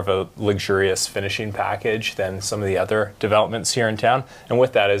design, more of a luxurious finishing package than some of the other developments here in town, and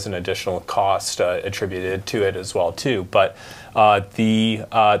with that is an additional cost attributed to it as well too. But the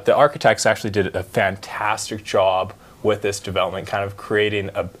architects actually did a fantastic job with this development, kind of creating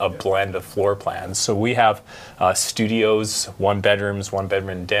a blend of floor plans. So we have studios, 1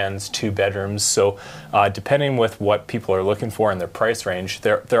 bedroom dens, 2 bedrooms. So depending with what people are looking for in their price range,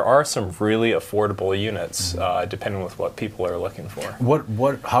 there are some really affordable units, depending with what people are looking for.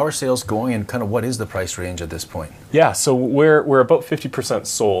 How are sales going, and kind of what is the price range at this point? Yeah, so we're about 50%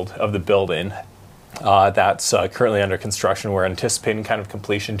 sold of the building. that's currently under construction. We're anticipating kind of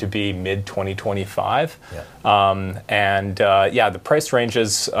completion to be mid-2025. The price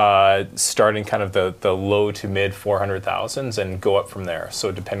ranges starting kind of the low to mid 400,000s and go up from there.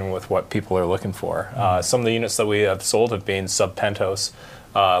 So depending with what people are looking for. Some of the units that we have sold have been sub-penthouse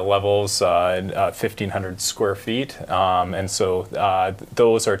levels, 1,500 square feet, and so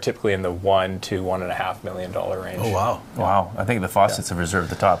those are typically in the $1 to $1.5 million range. Oh wow! Wow, I think the Fawcett's have reserved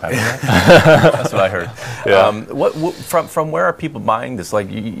the top, haven't they? That's what I heard. From where are people buying this? Like,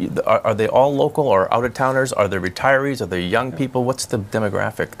 are they all local or out of towners? Are they retirees? Are they young people? What's the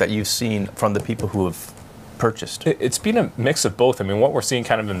demographic that you've seen from the people who have purchased? It's been a mix of both. I mean, what we're seeing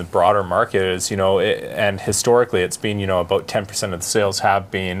kind of in the broader market is, and historically it's been, about 10% of the sales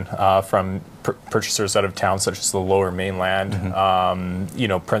have been from purchasers out of town, such as the Lower Mainland,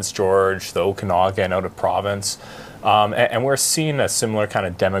 Prince George, the Okanagan, out of province. And we're seeing a similar kind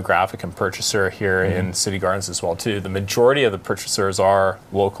of demographic and purchaser here in City Gardens as well too. The majority of the purchasers are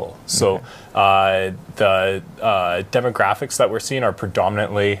local, so the demographics that we're seeing are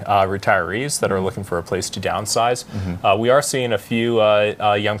predominantly retirees that are looking for a place to downsize. We are seeing a few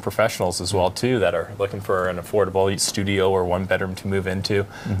young professionals as well too that are looking for an affordable studio or one bedroom to move into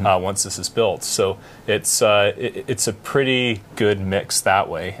once this is built. So it's a pretty good mix that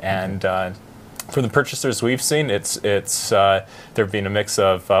way. And for the purchasers we've seen, there've been a mix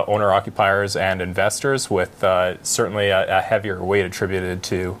of owner-occupiers and investors, with certainly a heavier weight attributed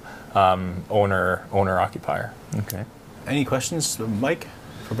to owner-occupier. Okay. Any questions, Mike,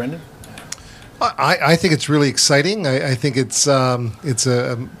 for Brendan? I think it's really exciting. I think it's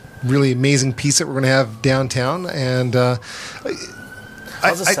a really amazing piece that we're going to have downtown, and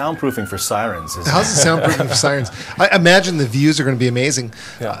how's the soundproofing for sirens? How's the soundproofing for sirens? I imagine the views are going to be amazing.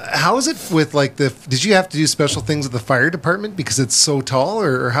 How is it with did you have to do special things with the fire department because it's so tall,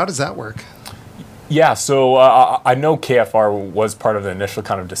 or how does that work? Yeah, so I know KFR was part of the initial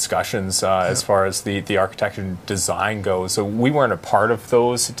kind of discussions as far as the architecture and design goes. So we weren't a part of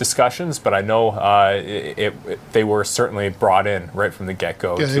those discussions, but I know they were certainly brought in right from the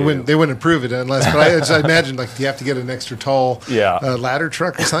get-go. Yeah, they wouldn't approve it unless. But I imagine do you have to get an extra tall ladder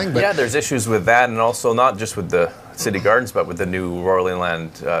truck or something? But there's issues with that, and also not just with the City Gardens, but with the new Royal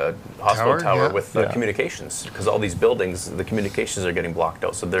Inland Hospital Tower with communications, because all these buildings, the communications are getting blocked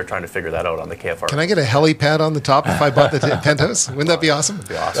out, so they're trying to figure that out on the KFR. Can I get a helipad on the top if I bought the penthouse? Wouldn't that be awesome? That'd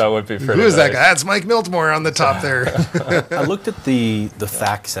be awesome. That would be pretty Who is nice. that guy? That's Mike Miltmore on the top there. I looked at the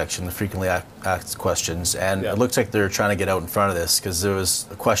fact section, the frequently asked questions, and it looks like they're trying to get out in front of this, because there was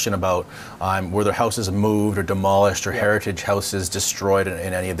a question about were there houses moved or demolished or heritage houses destroyed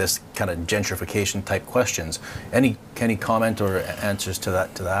in any of this kind of gentrification type questions. Any comment or answers to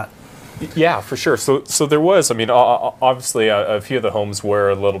that? Yeah, for sure. So there was. I mean, obviously, a few of the homes were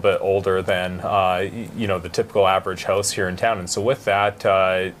a little bit older than the typical average house here in town, and so with that,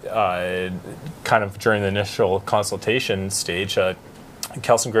 kind of during the initial consultation stage,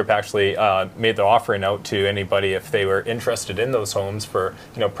 Kelson Group actually made the offering out to anybody if they were interested in those homes for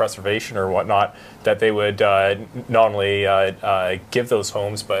preservation or whatnot, that they would not only give those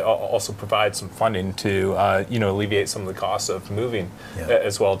homes but also provide some funding to alleviate some of the costs of moving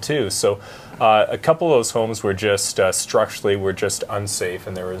as well too. So a couple of those homes were just structurally unsafe,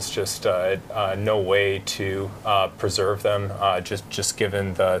 and there was just no way to preserve them, just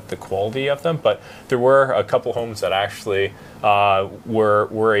given the quality of them. But there were a couple homes that actually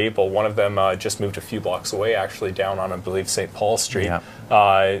were able. One of them just moved a few blocks away, actually down on, I believe, St. Paul Street.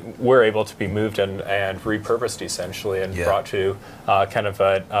 Were able to be moved and repurposed essentially, and brought to kind of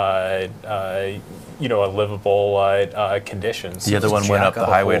a livable conditions. The other one went up the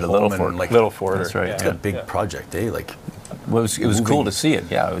highway to Little Fort. Little Fort. That's right. It's a big project, eh? It was cool to see it.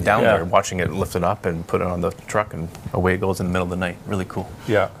 Yeah, down there, watching it lifted up and put it on the truck, and away it goes in the middle of the night. Really cool.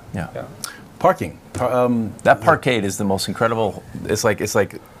 Yeah. Parking. That parkade is the most incredible. It's like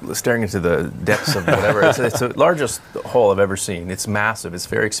staring into the depths of whatever. It's the largest hole I've ever seen. It's massive. It's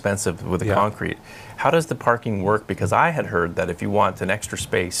very expensive with the concrete. How does the parking work? Because I had heard that if you want an extra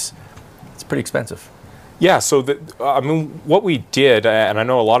space, it's pretty expensive. Yeah, so what we did, and I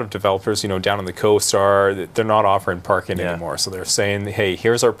know a lot of developers, down on the coast they're not offering parking anymore. So they're saying, hey,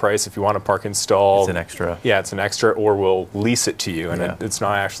 here's our price if you want a parking stall. It's an extra. Yeah, it's an extra, or we'll lease it to you, and it's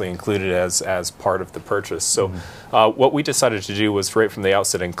not actually included as part of the purchase. So what we decided to do was right from the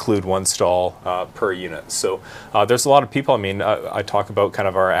outset include one stall per unit. So there's a lot of people. I mean, I talk about kind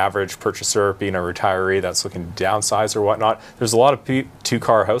of our average purchaser being a retiree that's looking to downsize or whatnot. There's a lot of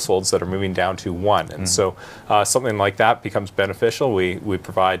two-car households that are moving down to one, and so So something like that becomes beneficial. We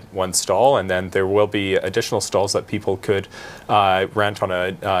provide one stall, and then there will be additional stalls that people could rent on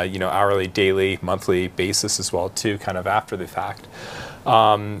a hourly, daily, monthly basis as well too, kind of after the fact.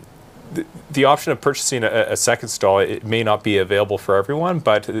 The option of purchasing a second stall, it may not be available for everyone,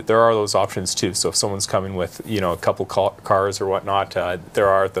 but there are those options too. So if someone's coming with a couple cars or whatnot, there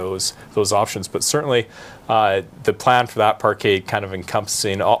are those options. But certainly the plan for that parkade kind of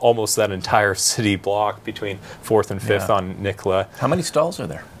encompassing almost that entire city block between 4th and 5th on Nicola. How many stalls are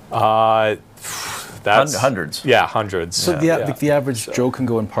there? That's hundreds. Yeah, hundreds. So the average Joe can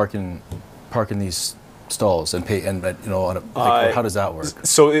go and park in these stalls and pay, and how does that work?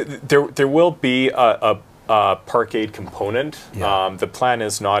 So there will be a parkade component. Yeah. The plan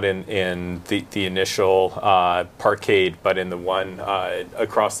is not in the initial parkade, but in the one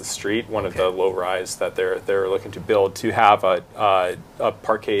across the street, one of the low-rise that they're looking to build, to have a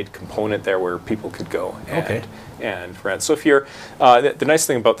parkade component there where people could go and rent. So if you're, the nice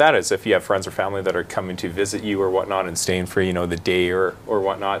thing about that is if you have friends or family that are coming to visit you or whatnot and staying for the day or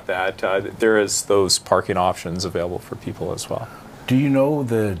whatnot, that there is those parking options available for people as well. Do you know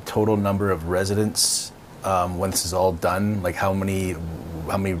the total number of residents when this is all done? Like how many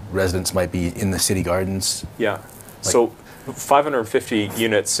residents might be in the city gardens? Yeah. So 550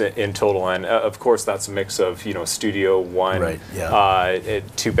 units in total, and of course that's a mix of studio, one,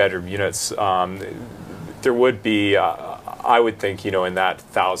 2-bedroom units. There would be, I would think, in that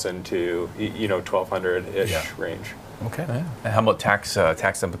 1,000 to 1,200-ish range. Okay. Yeah. And how about tax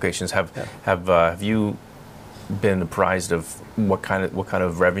implications? Have you been apprised of what kind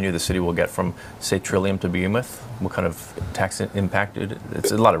of revenue the city will get from, say, Trillium to begin with? What kind of tax impact?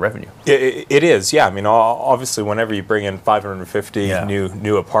 It's a lot of revenue. It is, yeah. I mean, obviously, whenever you bring in 550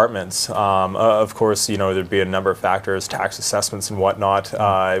 new apartments, of course, there'd be a number of factors, tax assessments and whatnot.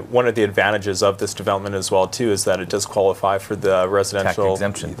 One of the advantages of this development as well, too, is that it does qualify for the residential tax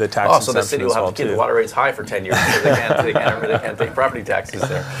exemption. The tax exemption. So the city will have to keep the water rates high for 10 years because they can't take property taxes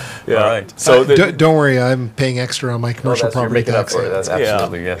there. Yeah. All right. So don't worry, I'm paying extra on my commercial property tax. That's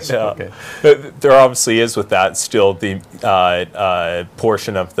absolutely yes. Yeah. Okay. There obviously is with that still the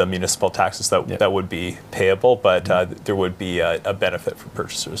portion of the municipal taxes that would be payable, but there would be a benefit for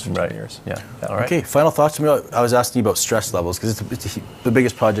purchasers for 10 years. Yeah. All right. Okay. Final thoughts from you. I was asking you about stress levels because it's the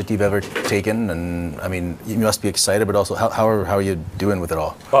biggest project you've ever taken, and I mean you must be excited, but also how are you doing with it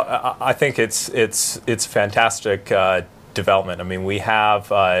all? Well, I think it's fantastic. Development. I mean, we have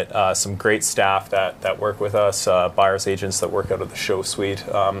some great staff that work with us, buyers agents that work out of the show suite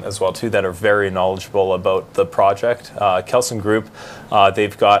as well too, that are very knowledgeable about the project. Kelson Group,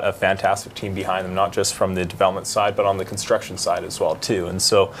 they've got a fantastic team behind them, not just from the development side, but on the construction side as well too. And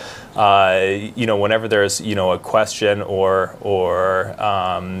so, whenever there's a question or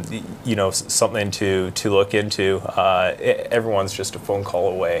something to look into, everyone's just a phone call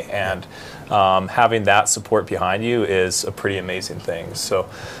away, and having that support behind you is a pretty amazing thing. So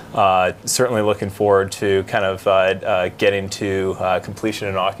certainly looking forward to kind of getting to completion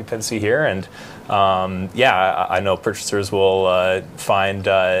and occupancy here. And I know purchasers will find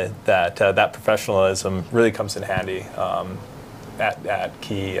that professionalism really comes in handy at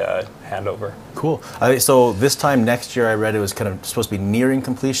key handover. Cool. So this time next year, I read it was kind of supposed to be nearing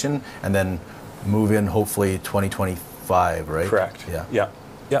completion and then move in hopefully 2025, right? Correct. Yeah.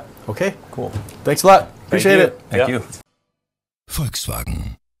 Okay. Cool. Thanks a lot. Appreciate it. Thank you.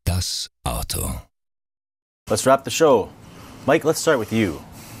 Volkswagen, das Auto. Let's wrap the show. Mike, let's start with you.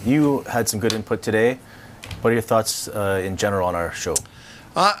 You had some good input today. What are your thoughts in general on our show?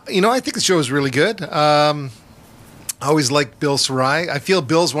 I think the show is really good. I always liked Bill Sarai. I feel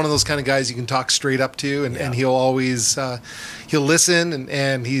Bill's one of those kind of guys you can talk straight up to, and he'll always he'll listen,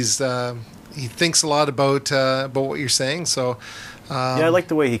 and he thinks a lot about what you're saying. So. I like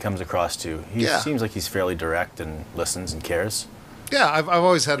the way he comes across too. He seems like he's fairly direct and listens and cares. Yeah, I've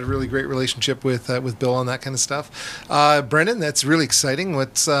always had a really great relationship with Bill on that kind of stuff. Brendan, that's really exciting.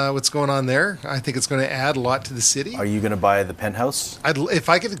 What's going on there? I think it's going to add a lot to the city. Are you going to buy the penthouse? If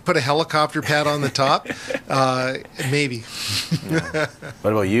I could put a helicopter pad on the top, maybe.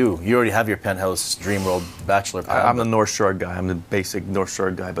 What about you? You already have your penthouse Dream World bachelor pad. I'm the North Shore guy. I'm the basic North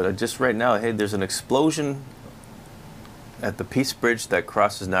Shore guy. But just right now, hey, there's an explosion at the Peace Bridge that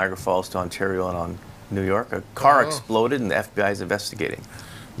crosses Niagara Falls to Ontario and on New York. A car exploded and the FBI is investigating.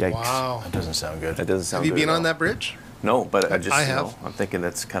 Yikes. Wow. That doesn't sound good. That doesn't sound good. Have you been on that bridge? No, but I have. I'm thinking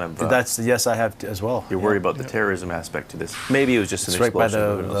that's kind of... Yes, I have as well. You're worried about the terrorism aspect to this. Maybe it was just an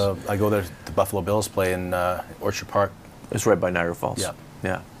explosion. Right by I go there, the Buffalo Bills play in Orchard Park. It's right by Niagara Falls. Yeah.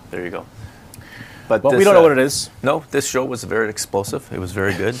 Yeah, there you go. But Well, we don't know what it is. No, this show was very explosive. It was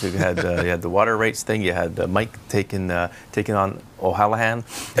very good. You had you had the water rates thing. You had Mike taking on O'Hallahan,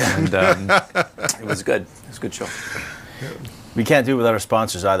 and it was good. It was a good show. We can't do it without our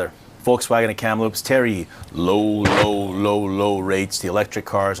sponsors either. Volkswagen and Kamloops, Terry, low rates. The electric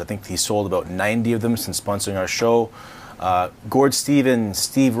cars, I think he sold about 90 of them since sponsoring our show. Gord Stevens,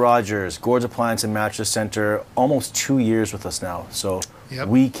 Steve Rogers, Gord's Appliance and Mattress Center, almost 2 years with us now. So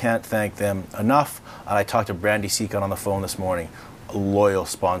we can't thank them enough. And I talked to Brandy Seacon on the phone this morning, a loyal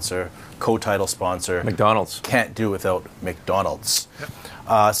sponsor, co-title sponsor. McDonald's. Can't do without McDonald's.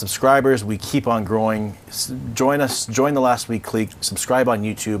 Subscribers, we keep on growing. Join us, join the Last Week Clique, subscribe on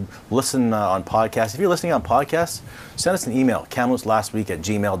YouTube, listen on podcasts. If you're listening on podcasts, send us an email,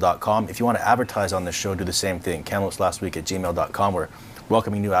 kamloopslastweek@gmail.com. If you want to advertise on this show, do the same thing, kamloopslastweek@gmail.com. We're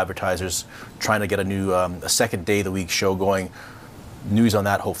welcoming new advertisers, trying to get a new a second day of the week show going. News on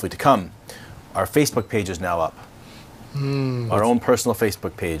that hopefully to come. Our Facebook page is now up. Our own personal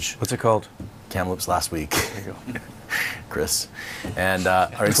Facebook page. What's it called? Kamloops Last Week. There you go. Chris. And our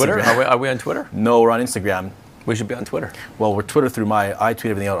Twitter? Instagram. Are we on Twitter? No, we're on Instagram. We should be on Twitter. Well, we're Twitter through I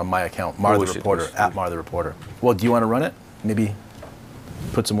tweet everything out on my account, Mar the Reporter, at Mar the Reporter. Well, do you want to run it? Maybe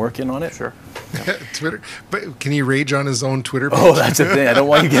put some work in on it? Sure. Twitter. But can he rage on his own Twitter page? Oh, that's the thing. I don't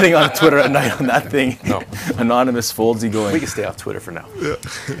want you getting on Twitter at night on that thing. No. Anonymous Foldsy going. We can stay off Twitter for now.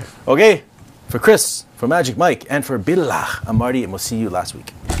 Okay. For Chris, for Magic Mike, and for Billah, I'm Marty, and we'll see you last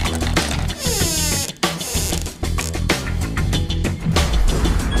week.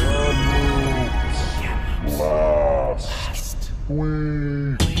 Last week.